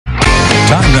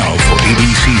Time now for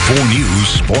ABC4 News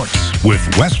Sports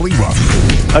with Wesley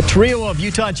Ruff. A trio of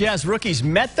Utah Jazz rookies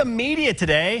met the media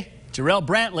today. Jarrell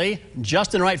Brantley,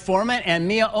 Justin Wright-Foreman, and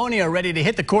Mia Oni are ready to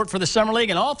hit the court for the Summer League,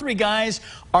 and all three guys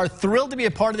are thrilled to be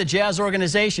a part of the Jazz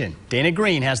organization. Dana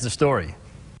Green has the story.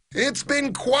 It's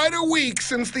been quite a week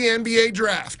since the NBA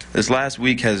draft. This last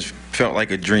week has felt like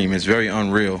a dream. It's very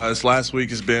unreal. This last week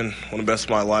has been one of the best of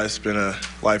my life. It's been a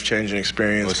life-changing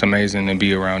experience. It's amazing to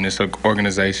be around this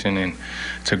organization and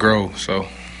to grow, so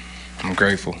I'm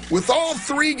grateful. With all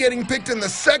three getting picked in the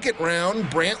second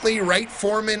round, Brantley,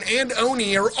 Wright-Foreman, and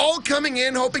Oni are all coming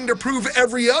in hoping to prove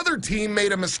every other team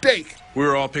made a mistake. We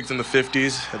were all picked in the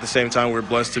 50s. At the same time, we're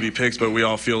blessed to be picked, but we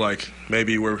all feel like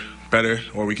maybe we're better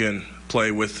or we can play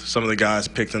with some of the guys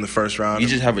picked in the first round. We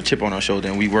just have a chip on our shoulder,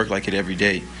 and we work like it every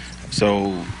day.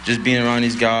 So just being around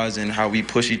these guys and how we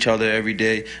push each other every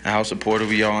day and how supportive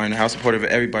we are and how supportive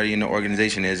everybody in the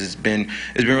organization is, it's been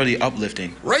really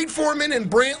uplifting. Wright-Foreman and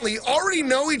Brantley already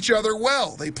know each other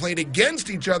well. They played against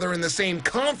each other in the same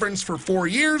conference for 4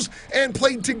 years and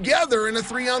played together in a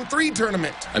 3-on-3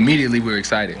 tournament. Immediately we were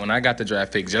excited. When I got the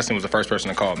draft pick, Justin was the first person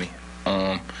to call me.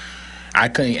 I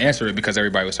couldn't answer it because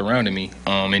everybody was surrounding me,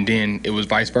 and then it was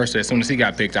vice versa. As soon as he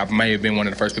got picked, I may have been one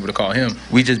of the first people to call him.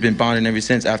 We just been bonding ever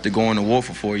since after going to war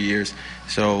for 4 years.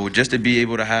 So just to be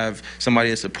able to have somebody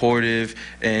that's supportive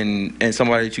and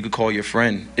somebody that you could call your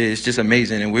friend is just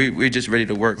amazing, and we're just ready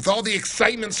to work. With all the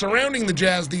excitement surrounding the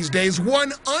Jazz these days,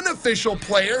 one unofficial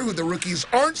player who the rookies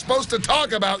aren't supposed to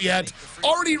talk about yet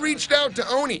already reached out to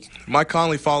Oni. Mike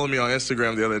Conley followed me on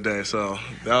Instagram the other day, so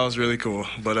that was really cool.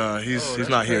 But he's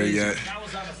not here yet.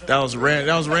 That was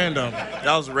random.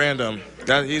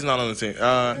 He's not on the team.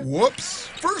 Whoops.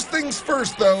 First things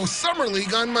first, though, Summer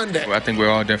League on Monday. I think we're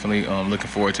all definitely looking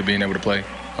forward to being able to play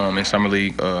in Summer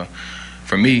League.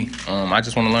 For me, I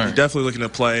just want to learn. Definitely looking to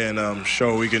play and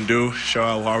show what we can do, show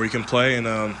how hard we can play,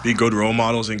 and be good role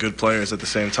models and good players at the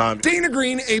same time. Dana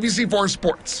Green, ABC4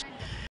 Sports.